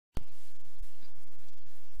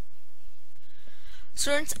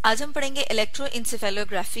Students, आज हम पढ़ेंगे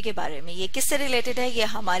इलेक्ट्रोइंसेफेलोग्राफी के बारे में। ये किससे रिलेटेड है? ये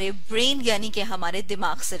हमारे ब्रेन यानी कि हमारे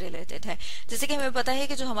दिमाग से रिलेटेड है। जैसे कि हमें पता है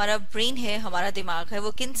कि जो हमारा ब्रेन है, हमारा दिमाग है,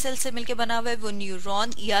 वो किन सेल से मिलकर बना हुआ है? वो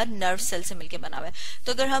न्यूरॉन या नर्व सेल से मिलकर बना हुआ है।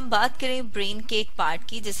 तो अगर हम बात करें ब्रेन के एक पार्ट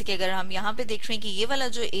की, जैसे कि अगर हम यहाँ पे देख रहे हैं कि ये वाला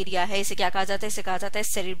जो एरिया है, इसे क्या कहा जाता है? इसे कहा जाता है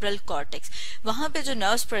सेरिब्रल कॉर्टेक्स। वहां पे जो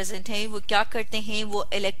नर्व्स प्रेजेंट हैं वो क्या करते हैं? वो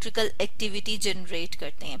इलेक्ट्रिकल एक्टिविटी जनरेट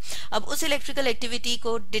करते हैं। अब उस इलेक्ट्रिकल एक्टिविटी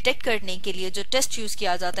को डिटेक्ट करने के लिए जो टेस्ट यूज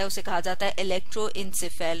किया जाता है उसे कहा जाता है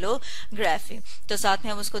इलेक्ट्रोएंसेफेलोग्राफी। तो साथ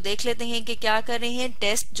में हम उसको देख लेते हैं कि क्या कर रहे हैं।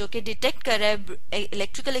 टेस्ट जो कि डिटेक्ट कर रहा है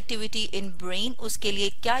इलेक्ट्रिकल एक्टिविटी इन ब्रेन, उसके लिए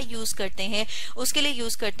क्या यूज करते हैं? उसके लिए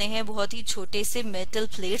यूज करते हैं बहुत ही छोटे से मेटल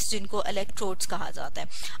प्लेट्स जिनको इलेक्ट्रोड्स कहा जाता है।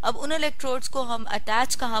 अब उन इलेक्ट्रोड्स को हम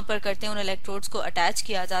अटैच कहां पर करते हैं? उन इलेक्ट्रोड्स को अटैच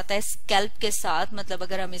किया जाता है स्कैल्प के साथ। मतलब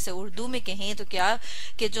अगर हम इसे उर्दू में कहें तो क्या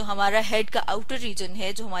कि जो हमारा हेड का आउटर रीजन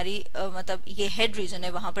है, जो हमारी मतलब ये हेड रीजन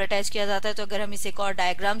है, वहां पर अटैच किया जाता है। तो अगर हम इसे एक और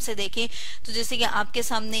डायग्राम से देखें तो जैसे कि आपके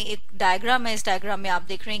सामने एक डायग्राम है, इस डायग्राम में आप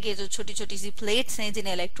देख रहे हैं कि जो छोटी छोटी सी प्लेट्स हैं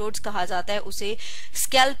जिन्हें इलेक्ट्रोड्स कहा जाता है, उसे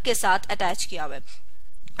स्कैल्प के साथ अटैच किया हुआ है।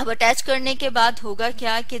 अब अटैच करने के बाद होगा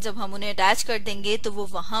क्या कि जब हम उन्हें अटैच कर देंगे तो वो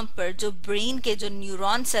वहां पर जो ब्रेन के जो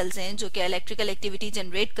न्यूरॉन सेल्स हैं जो कि इलेक्ट्रिकल एक्टिविटी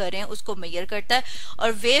जनरेट कर रहे हैं उसको मेजर करता है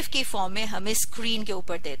और वेव की फॉर्म में हमें स्क्रीन के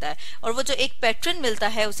ऊपर देता है। और वो जो एक पैटर्न मिलता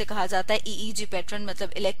है उसे कहा जाता है ईईजी पैटर्न,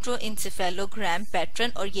 मतलब इलेक्ट्रोएंसेफेलोग्राम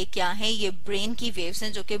पैटर्न। और ये क्या है? ये ब्रेन की वेव्स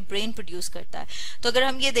हैं जो कि ब्रेन प्रोड्यूस करता है। तो अगर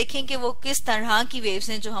हम ये देखें कि वो किस तरह की वेव्स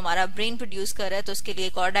हैं जो हमारा ब्रेन प्रोड्यूस कर रहा है, तो उसके लिए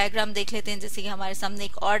एक और डायग्राम देख लेते हैं। जैसे कि हमारे सामने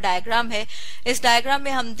एक और डायग्राम है। इस डायग्राम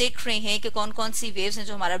में हम देख रहे हैं कि कौन कौन सी वेव्स हैं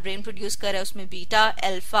जो हमारा ब्रेन प्रोड्यूस कर रहा है। उसमें बीटा,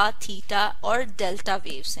 अल्फा, थीटा और डेल्टा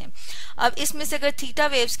वेव्स हैं। अब इसमें से अगर थीटा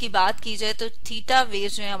वेव्स की बात की जाए तो थीटा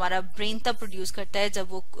वेव्स जो है हमारा ब्रेन तब प्रोड्यूस करता है जब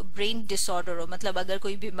वो ब्रेन डिसऑर्डर हो, मतलब अगर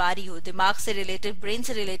कोई बीमारी हो, दिमाग से रिलेटेड, ब्रेन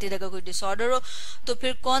से रिलेटेड अगर कोई डिसऑर्डर हो तो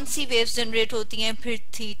फिर कौन सी वेव्स जनरेट होती हैं? फिर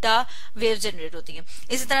थीटा वेव जनरेट होती हैं।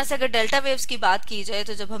 इसी तरह से अगर डेल्टा वेव्स की बात की जाए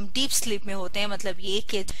तो जब हम डीप स्लीप में होते हैं, मतलब ये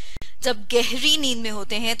कि जब गहरी नींद में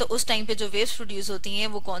होते हैं तो उस टाइम पे जो वेव्स प्रोड्यूस होती हैं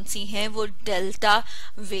वो कौन सी हैं? वो डेल्टा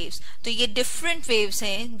वेव्स। तो ये डिफरेंट वेव्स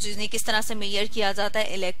हैं जिन्हें किस तरह से मेजर किया जाता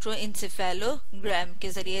है? इलेक्ट्रोएंसेफेलोग्राम के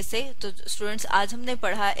जरिए से। तो स्टूडेंट्स, आज हमने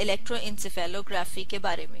पढ़ा इलेक्ट्रोएंसेफेलोग्राफी के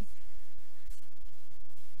बारे में।